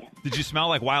sticky. Did you smell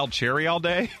like wild cherry all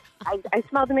day? I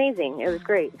smelled amazing. It was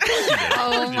great.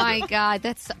 Oh, my God.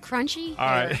 That's crunchy. All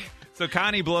right. So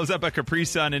Connie blows up a Capri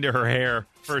Sun into her hair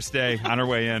first day on her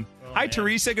way in. Hi,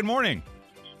 Teresa. Good morning.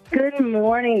 Good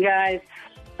morning, guys.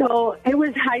 So it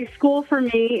was high school for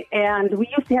me, and we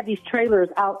used to have these trailers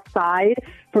outside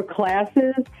for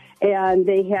classes, and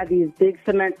they had these big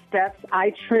cement steps.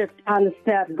 I tripped on the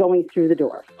step going through the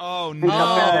door. Oh, And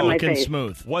got that on my Looking face.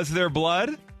 smooth. Was there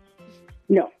blood?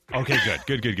 No. Okay,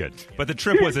 good. But the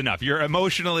trip was enough. Your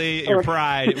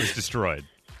pride, it was destroyed.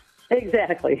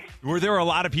 Exactly. Were there a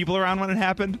lot of people around when it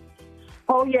happened?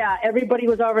 Oh, yeah. Everybody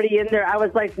was already in there. I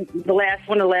was like the last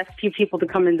few people to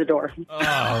come in the door.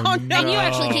 Oh, no. And you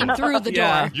actually came through the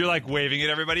Yeah. door. You're like waving at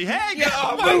everybody. Hey,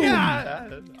 oh my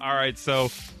God. All right, so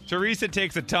Teresa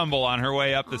takes a tumble on her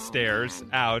way up the stairs.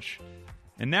 Ouch.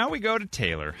 And now we go to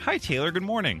Taylor. Hi, Taylor. Good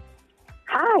morning.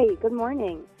 Hi, good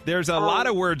morning. There's a lot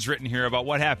of words written here about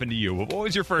what happened to you. What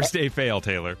was your first day fail,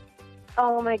 Taylor?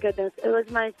 Oh, my goodness. It was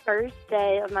my first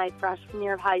day of my freshman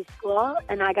year of high school,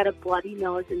 and I got a bloody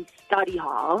nose in study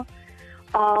hall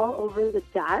all over the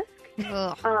desk.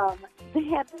 They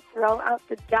had to throw out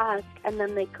the desk, and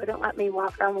then they couldn't let me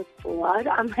walk around with blood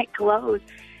on my clothes.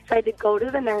 So I had to go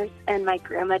to the nurse, and my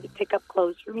grandma had to pick up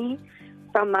clothes for me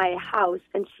from my house,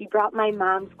 and she brought my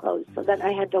mom's clothes. So then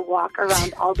I had to walk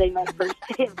around all day my first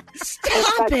day.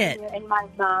 Stop it! In my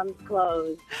mom's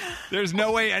clothes. There's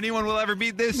no way anyone will ever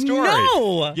beat this story.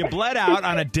 No! You bled out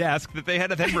on a desk that they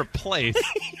had to then replace.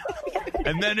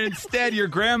 And then instead, your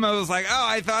grandma was like, oh,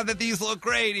 I thought that these look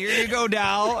great. Here you go,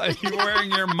 doll. And you were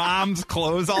wearing your mom's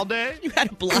clothes all day? You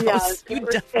had a blouse. Yes, it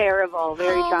was terrible.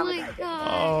 Very traumatizing.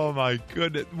 Oh, my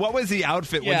goodness. What was the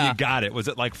outfit when you got it? Was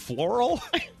it like floral?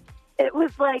 It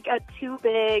was like a too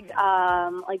big,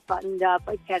 like buttoned up,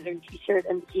 like patterned T-shirt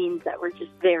and jeans that were just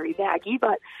very baggy,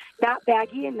 but not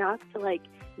baggy enough to like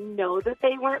know that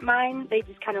they weren't mine. They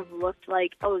just kind of looked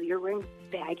like, oh, you're wearing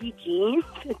baggy jeans.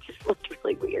 It just looked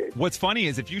really weird. What's funny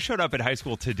is if you showed up at high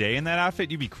school today in that outfit,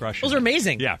 you'd be crushing. Those are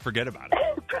amazing. Yeah, forget about it.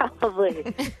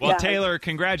 Probably. Well, Taylor,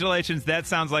 congratulations. That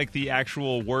sounds like the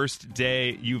actual worst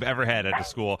day you've ever had at a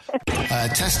school.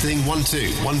 Testing 1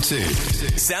 2 1 2.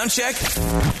 Sound check.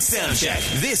 Sound check.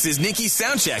 This is Nikki's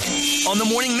Sound Check on the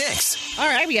Morning Mix. All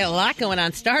right, we got a lot going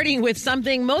on, starting with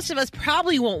something most of us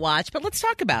probably won't watch, but let's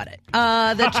talk about it.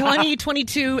 The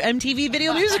 2022 MTV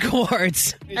Video Music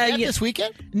Awards. Is that this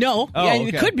weekend? No. Oh, yeah, okay.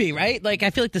 It could be, right? Like, I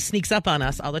feel like this sneaks up on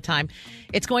us all the time.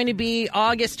 It's going to be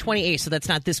August 28th, so that's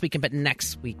not this weekend, but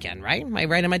next weekend, right? Am I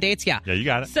right on my dates? Yeah. Yeah, you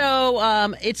got it.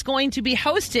 So it's going to be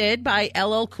hosted by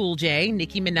LL Cool J,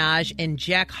 Nicki Minaj, and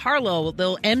Jack Harlow.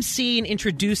 They'll MC and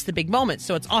introduce the big moments.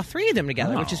 So it's all three of them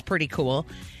together, which is pretty cool.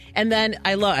 And then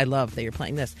I love that you're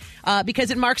playing this because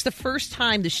it marks the first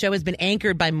time the show has been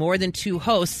anchored by more than two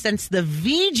hosts since the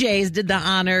VJs did the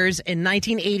honors in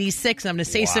 1986. I'm going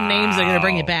to say some names. I'm going to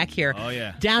bring it back here. Oh,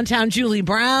 yeah. Downtown Julie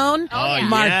Brown,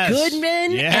 Mark yes.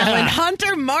 Goodman, Yeah. Alan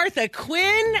Hunter, Martha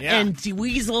Quinn, and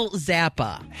Dweezil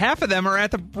Zappa. Half of them are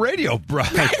at the radio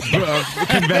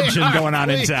convention going on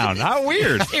in town. How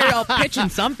weird. You're all pitching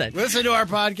something. Listen to our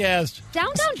podcast.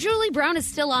 Downtown Julie Brown is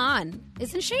still on,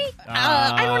 isn't she?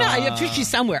 I don't know. I'm sure she's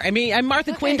somewhere. I mean,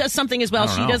 Martha Quinn does something as well.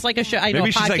 She does like a show. I know, Maybe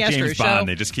a she's like podcast or a James show. Bond.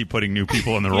 They just keep putting new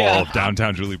people in the role of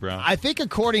Downtown Julie Brown. I think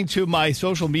according to my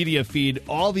social media feed,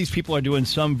 all these people are doing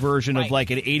some version of like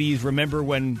an 80s remember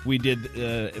when we did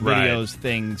videos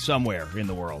thing somewhere in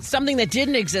the world. Something that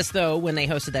didn't exist, though, when they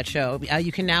hosted that show.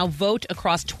 You can now vote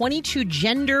across 22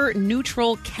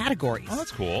 gender-neutral categories. Oh,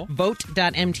 that's cool. Vote.mtv.com.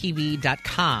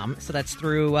 So that's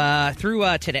through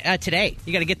today.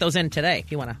 You got to get those in today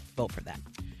if you want to vote for that.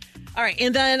 All right,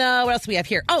 and then what else do we have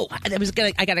here? Oh, I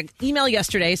got an email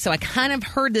yesterday, so I kind of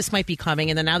heard this might be coming,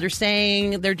 and then now they're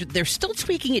saying they're still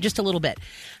tweaking it just a little bit.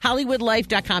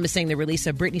 HollywoodLife.com is saying the release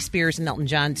of Britney Spears and Elton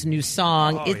John's new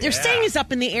song. They're saying it's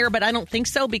up in the air, but I don't think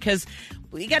so because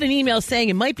we got an email saying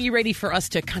it might be ready for us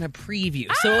to kind of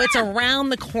preview. So it's around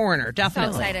the corner,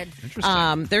 definitely. So excited.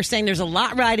 Interesting. They're saying there's a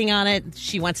lot riding on it.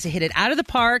 She wants to hit it out of the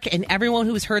park, and everyone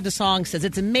who's heard the song says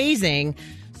it's amazing.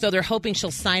 So they're hoping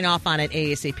she'll sign off on it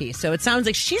ASAP. So it sounds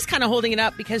like she's kind of holding it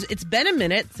up because it's been a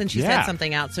minute since she's had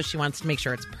something out, so she wants to make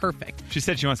sure it's perfect. She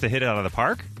said she wants to hit it out of the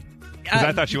park? Because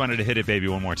I thought she wanted to hit it, baby,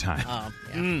 one more time. Oh,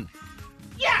 yeah.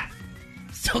 Yeah!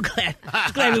 So glad.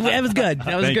 That was good.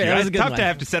 That was Thank good. you. That was a good It's tough one. to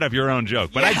have to set up your own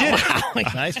joke, but I did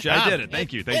it. Nice job. I did it.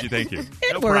 Thank you.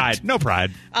 No worked. pride. No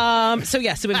pride. So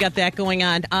we've got that going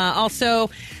on. Also,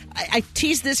 I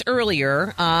teased this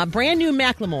earlier. Brand new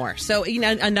Macklemore. So,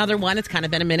 another one. It's kind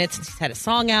of been a minute since he's had a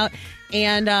song out.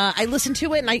 And I listened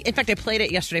to it, and in fact, I played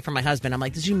it yesterday for my husband. I'm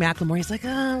like, "This is Macklemore." He's like,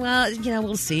 "Oh, well,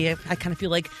 we'll see." I kind of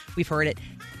feel like we've heard it.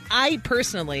 I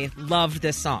personally loved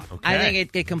this song. Okay. I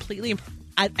think it completely.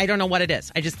 I don't know what it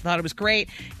is. I just thought it was great.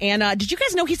 And did you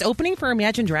guys know he's opening for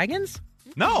Imagine Dragons?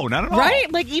 No, not at all.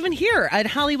 Right? Like even here at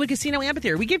Hollywood Casino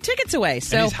Amphitheater, we give tickets away.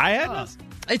 So and he's hi-hatting us?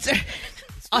 It's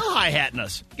Still high-hatting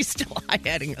us. He's still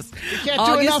high-hatting us. You can't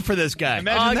do enough for this guy.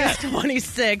 August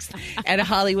 26th at a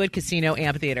Hollywood Casino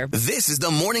Amphitheater. This is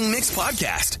the Morning Mix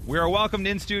podcast. We are welcomed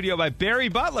in studio by Barry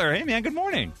Butler. Hey, man, good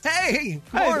morning. Hey,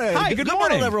 good morning. Hi, good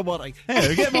morning. everybody.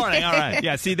 Hey, good morning. All right.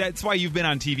 Yeah, see, that's why you've been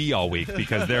on TV all week,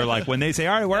 because they're like, when they say,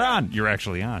 all right, we're on, you're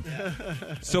actually on.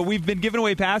 So we've been giving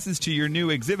away passes to your new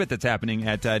exhibit that's happening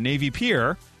at Navy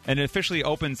Pier, and it officially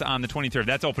opens on the 23rd.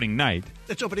 That's opening night.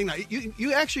 It's opening night.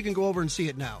 You actually can go over and see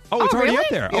it now. Oh, it's already really? up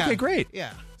there. Yeah. Okay, great.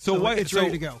 Yeah. So what? It's ready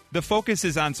to go. The focus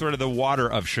is on sort of the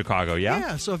water of Chicago, yeah?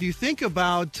 Yeah. So if you think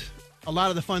about a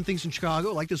lot of the fun things in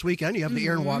Chicago, like this weekend, you have the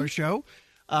Air and Water Show.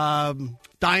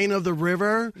 Dying of the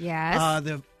River. Yes.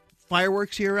 The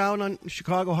fireworks here out on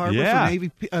Chicago Harbor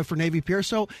for Navy Pier.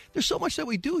 So there's so much that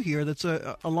we do here that's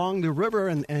along the river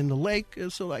and the lake.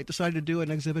 So I decided to do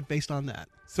an exhibit based on that.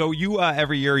 So you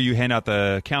every year you hand out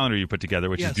the calendar you put together,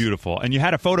 which is beautiful, and you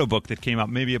had a photo book that came out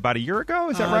maybe about a year ago.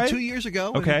 Is that right? 2 years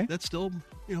ago. Okay, and that's still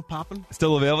popping.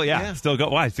 Still available. Yeah. Still go.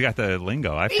 Wow, you got the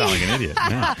lingo. I sound like an idiot.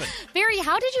 Yeah. Barry,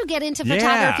 how did you get into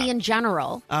photography in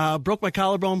general? Broke my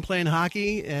collarbone playing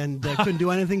hockey and couldn't do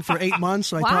anything for 8 months.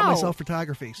 So I taught myself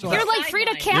photography. So you're like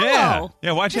Frida Kahlo.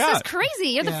 Yeah. Watch out. This is crazy.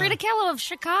 You're the Frida Kahlo of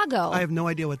Chicago. I have no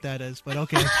idea what that is, but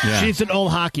okay. She's an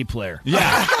old hockey player.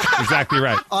 Yeah, exactly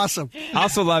right. Awesome. I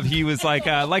also love he was like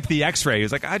the X-ray. He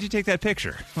was like, how'd you take that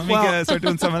picture? Let me start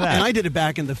doing some of that. And I did it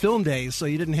back in the film days, so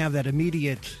you didn't have that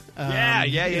immediate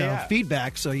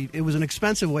feedback. So it was an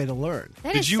expensive way to learn.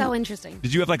 That is so interesting.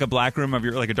 Did you have like a black room of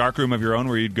a dark room of your own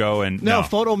where you'd go and no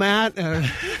photo mat?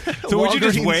 So would you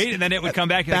just wait and then it would come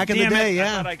back? Back in the day, I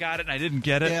thought I got it and I didn't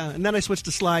get it. Yeah, and then I switched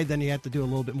to slide. Then you had to do a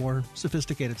little bit more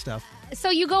sophisticated stuff.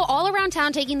 So you go all around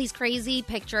town taking these crazy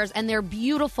pictures, and they're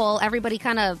beautiful. Everybody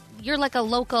you're like a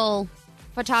local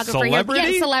photographer.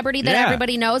 Celebrity that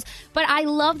everybody knows. But I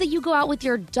love that you go out with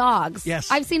your dogs. Yes.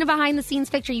 I've seen a behind-the-scenes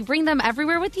picture. You bring them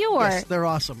everywhere with you? Or? Yes, they're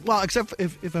awesome. Well, except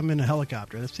if I'm in a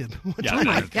helicopter. That's it. Oh,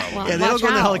 my God. Well, they don't go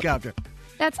in the helicopter.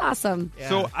 That's awesome. Yeah.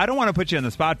 So I don't want to put you on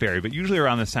the spot, Barry, but usually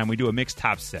around this time we do a mixed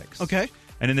top 6. Okay.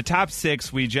 And in the top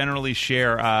 6, we generally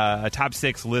share a top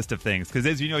 6 list of things. Because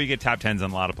as you know, you get top 10s in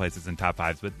a lot of places and top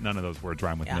 5s, but none of those words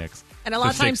rhyme with mix. And a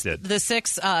lot of times the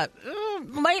 6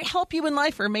 might help you in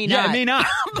life or may not. Yeah, it may not.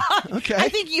 Okay. I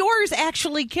think yours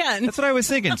actually can. That's what I was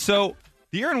thinking. So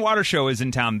the Air and Water Show is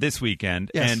in town this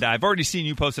weekend, and I've already seen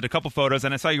you posted a couple photos,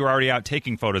 and I saw you were already out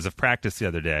taking photos of practice the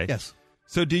other day. Yes.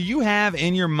 So do you have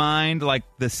in your mind like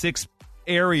the 6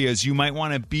 areas you might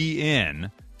want to be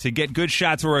in to get good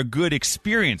shots or a good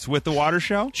experience with the water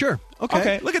show? Sure.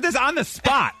 Okay. Look at this on the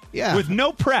spot. Yeah. With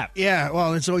no prep. Yeah.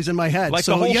 Well, it's always in my head. Like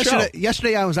the whole show.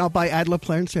 Yesterday I was out by Adler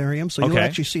Planetarium, so you'll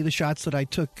actually see the shots that I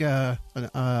took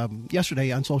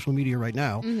yesterday on social media right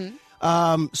now.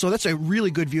 Mm-hmm. So that's a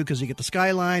really good view because you get the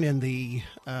skyline and the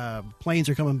planes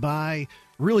are coming by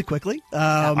really quickly.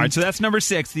 All right, so that's number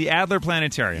 6, the Adler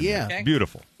Planetarium. Yeah. Okay.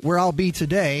 Beautiful. Where I'll be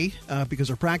today, because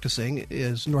we're practicing,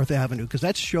 is North Avenue, because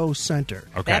that's show center.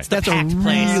 Okay. That's a really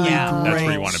great That's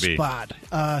where you want to be. spot.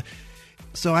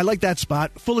 So I like that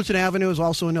spot. Fullerton Avenue is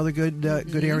also another good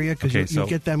area because you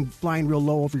get them flying real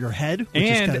low over your head, which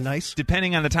is kind of nice.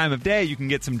 Depending on the time of day, you can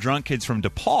get some drunk kids from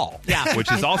DePaul,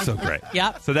 which is also great.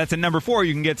 Yep. So that's at number 4.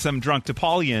 You can get some drunk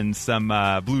DePaulians, some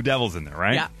Blue Devils in there,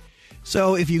 right? Yeah.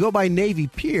 So if you go by Navy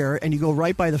Pier and you go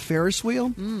right by the Ferris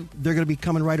wheel, they're going to be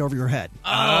coming right over your head.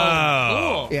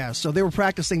 Oh. Cool. Yeah, so they were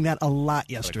practicing that a lot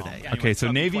yesterday. Okay, so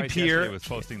Navy Pier.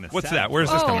 What's that? Where's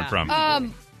this coming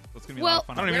from? Well,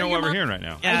 I don't even know what we're hearing right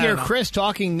now. I hear Chris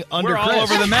talking under We're Chris. all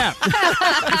over the map.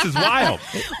 This is wild.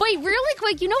 Wait, really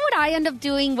quick. You know what I end up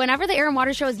doing whenever the Air and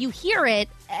Water Show is? You hear it,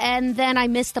 and then I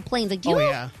miss the planes. Like,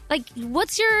 like,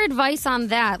 what's your advice on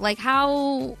that? Like,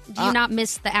 how do you not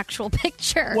miss the actual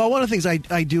picture? Well, one of the things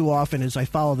I do often is I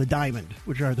follow the diamond,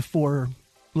 which are the 4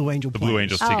 Blue Angel planes. Blue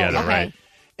Angels together, right?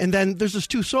 And then there's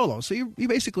just 2 solos. So you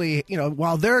basically,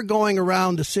 while they're going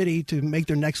around the city to make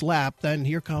their next lap, then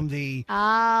here come the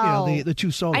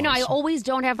 2 solos. I know. I always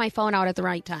don't have my phone out at the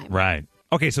right time. Right.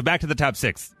 Okay, so back to the top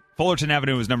 6. Fullerton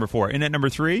Avenue was number 4. And at number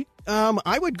 3?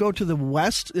 I would go to the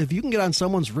west if you can get on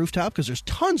someone's rooftop because there's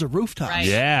tons of rooftops. Right.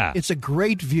 Yeah. It's a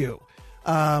great view.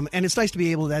 And it's nice to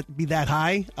be able to be that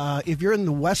high. If you're in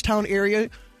the West Town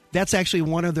area, that's actually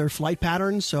one of their flight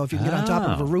patterns. So if you can get on top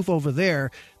of a roof over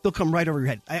there, they'll come right over your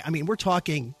head. I mean, we're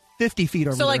talking 50 feet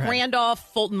over So like their head.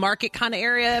 Randolph, Fulton Market kind of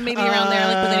area, maybe around there,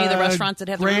 like with any of the restaurants that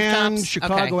have the Grand, rooftops?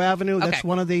 Chicago Avenue, that's Okay.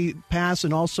 one of the pass,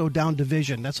 and also down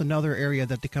Division. That's another area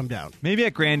that they come down. Maybe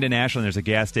at Grand and Ashland, there's a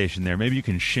gas station there. Maybe you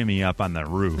can shimmy up on the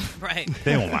roof. Right.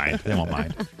 They won't mind. They won't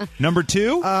mind. Number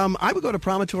 2? I would go to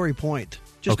Promontory Point.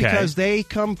 Just because they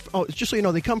come, just so you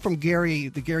know, they come from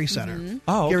the Gary Center,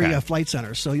 Gary Flight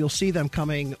Center. So you'll see them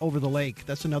coming over the lake.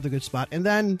 That's another good spot. And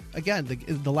then again,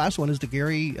 the last one is the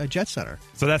Gary Jet Center.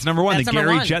 So that's number 1, That's the number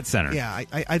Gary 1. Jet Center. Yeah,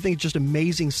 I think it's just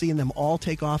amazing seeing them all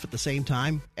take off at the same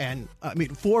time. And I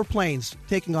mean, 4 planes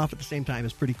taking off at the same time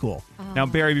is pretty cool. Now,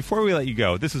 Barry, before we let you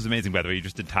go, this was amazing, by the way. You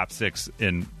just did top 6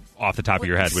 off the top of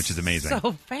your head, which is amazing.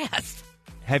 So fast.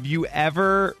 Have you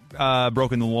ever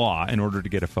broken the law in order to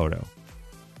get a photo?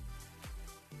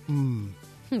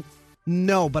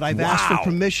 No, but I've asked for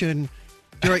permission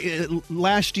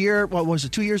last year, what was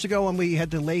it, 2 years ago when we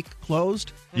had the lake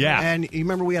closed? Yeah. And you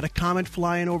remember we had a comet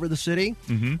flying over the city?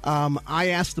 Mm-hmm. I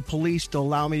asked the police to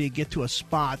allow me to get to a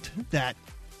spot that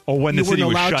when the city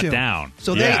was allowed shut to. down.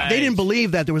 So they didn't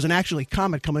believe that there was an actually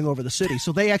comet coming over the city.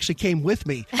 So they actually came with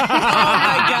me. Oh, my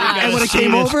God. And when it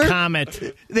came over,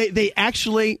 comet. they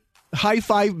actually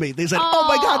high-fived me. They said, "Oh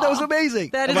my God, that was amazing."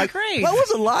 That I'm is like, great. Well, I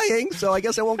wasn't lying, so I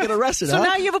guess I won't get arrested. So huh?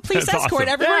 now you have a police That's escort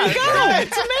awesome. everywhere you go. Yeah.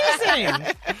 It's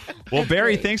amazing. Well,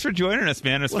 Barry, thanks for joining us,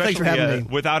 man. Especially thanks for having me.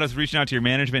 without us reaching out to your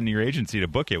management and your agency to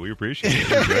book it. We appreciate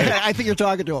it. I think you're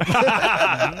talking to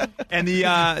him. And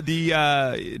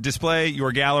the display,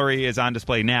 your gallery is on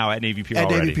display now at Navy Pier At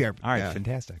already. Navy Pier. All right, Yeah.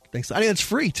 fantastic. Thanks. I mean, it's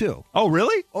free, too. Oh,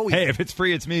 really? Oh, yeah. Hey, if it's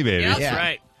free, it's me, baby. Yep. That's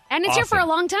right. And it's here for a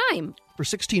long time. For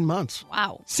 16 months.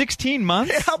 Wow. 16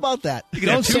 months? How about that?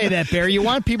 Don't say that, Barry. You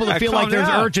want people to feel calm like there's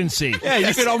down. urgency. Yeah,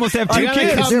 you could almost have You two gotta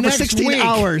kids. come There for next 16 week.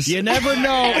 hours. You never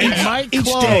know. It might each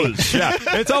close. Yeah,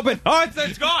 it's open. Oh,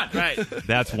 it's gone. Right.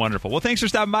 That's wonderful. Well, thanks for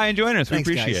stopping by and joining us. We Thanks,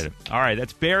 appreciate guys. it. All right,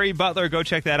 that's Barry Butler. Go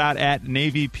check that out at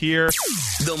Navy Pier.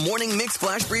 The Morning Mix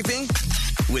Flash Briefing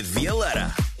with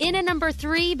Violetta. In at number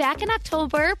 3, back in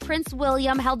October, Prince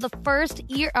William held the first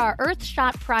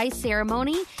Earthshot Prize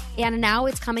ceremony, and now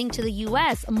it's coming to the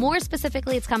U.S. More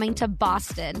specifically, it's coming to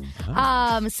Boston.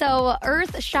 So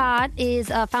Earthshot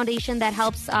is a foundation that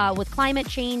helps with climate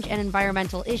change and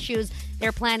environmental issues.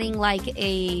 They're planning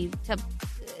to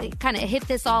kind of hit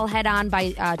this all head on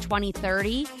by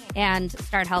 2030 and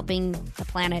start helping the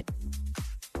planet.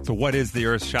 So what is the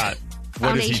Earthshot?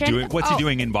 What is he Foundation? doing? What's he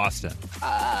doing in Boston?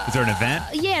 Is there an event?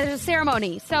 Yeah, there's a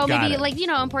ceremony. So Got maybe it.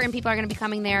 important people are going to be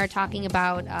coming there talking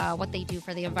about what they do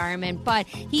for the environment. But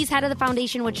he's head of the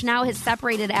foundation, which now has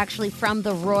separated actually from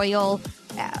the royal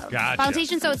Gotcha.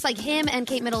 foundation. So it's like him and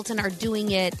Kate Middleton are doing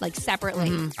it like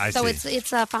separately. I So see.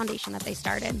 it's a foundation that they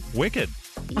started. Wicked.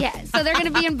 Yeah. So they're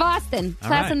going to be in Boston, All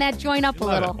classing right. that joint up a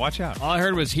Love little. it. Watch out. All I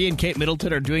heard was he and Kate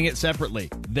Middleton are doing it separately.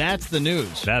 That's the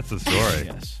news. That's the story.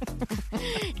 Yes.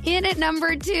 In at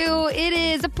number 2, it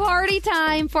is party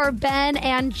time for Ben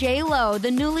and J-Lo. The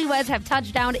newlyweds have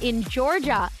touched down in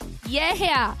Georgia.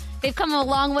 Yeah. They've come a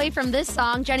long way from this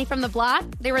song, Jenny from the Block.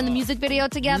 They were in the music video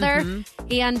together,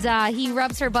 and he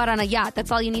rubs her butt on a yacht. That's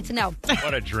all you need to know.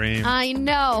 What a dream. I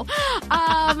know.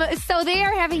 So they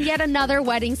are having yet another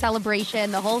wedding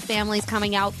celebration. The whole family's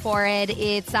coming out for it.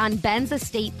 It's on Ben's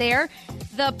estate there.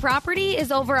 The property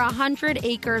is over 100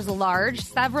 acres large,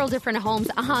 several different homes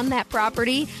on that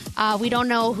property. We don't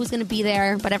know who's going to be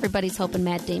there, but everybody's hoping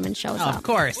Matt Damon shows Oh, up. of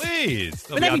course. Please.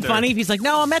 Wouldn't that be funny if he's like,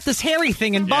 no, I'm at this Harry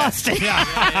thing in Boston.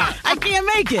 I can't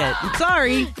make it.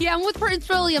 Sorry. Yeah, I'm with Prince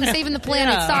William saving the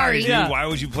planet. Yeah. Sorry. Dude, why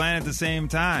would you plan at the same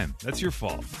time? That's your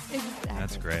fault. Exactly.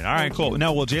 That's great. All right, cool.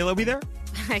 Now, will J-Lo be there?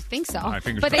 I think so. right,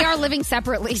 fingers But they crossed. are living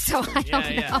separately, so I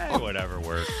don't know. Hey, whatever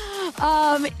works.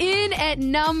 In at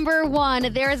number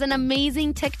 1, there is an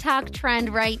amazing TikTok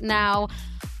trend right now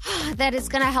that is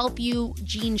going to help you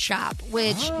jean shop,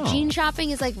 which jean shopping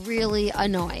is like really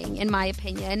annoying in my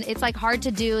opinion. It's like hard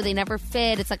to do. They never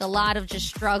fit. It's like a lot of just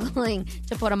struggling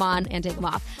to put them on and take them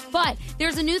off. But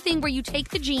there's a new thing where you take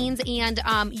the jeans and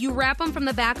you wrap them from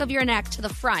the back of your neck to the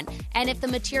front. And if the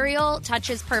material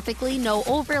touches perfectly, no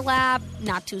overlap,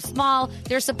 not too small,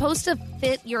 they're supposed to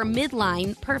fit your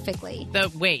midline perfectly.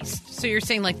 The waist. So you're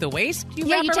saying like the waist? You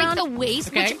Yeah, wrap you around? take the waist,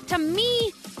 Okay. which to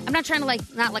me, I'm not trying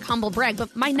to not humble brag,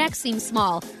 but my neck seems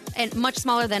small and much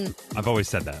smaller than I've always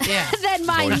said that. Yeah. than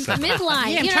my Always said that.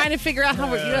 midline. Yeah, I'm You know, trying to figure out how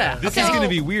we're doing This So- is going to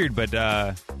be weird, but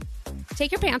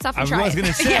take your pants off I and try was it. going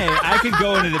to say, I could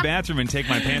go into the bathroom and take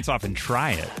my pants off and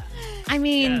try it. I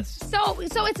mean, So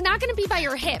it's not going to be by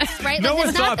your hips, right? No Like, one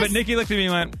it's saw not it, but the- Nikki looked at me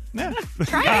and went, nah.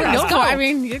 Try yeah, it. go Let's for go. it. I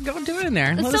mean, you go do it in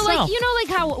there. Let So us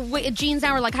know. how jeans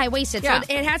now are like high waisted. Yeah. So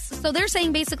it has. So they're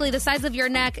saying basically the size of your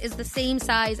neck is the same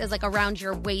size as like around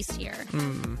your waist here,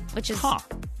 which is. Huh.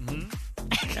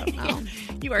 I don't know.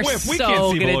 You are Well, if we so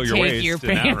can't see going below to your take waist your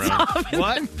in that pants room. off.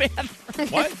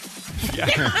 What? What?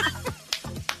 Yeah.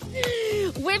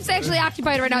 Whip's actually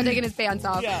occupied right now taking his pants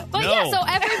off. But No. yeah, so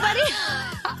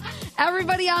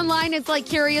everybody online is like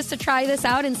curious to try this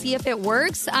out and see if it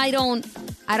works. I don't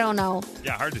know.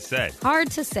 Yeah, hard to say.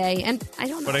 Hard to say, and I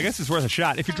don't know. But I guess it's worth a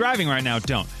shot. If you're driving right now,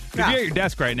 don't. If Yeah. you're at your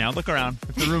desk right now, look around.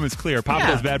 If the room is clear, pop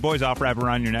Yeah. those bad boys off, wrap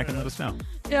around your neck, and let us know.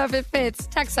 Yeah, if it fits,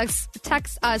 text us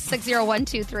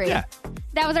 60123. Yeah.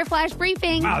 That was our flash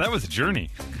briefing. Wow, that was a journey.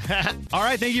 All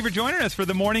right, thank you for joining us for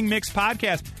the Morning Mix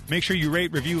podcast. Make sure you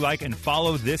rate, review, like, and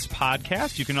follow this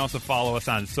podcast. You can also follow us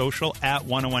on social at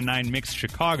 1019 Mix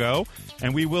Chicago.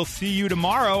 And we will see you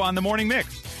tomorrow on the Morning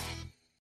Mix.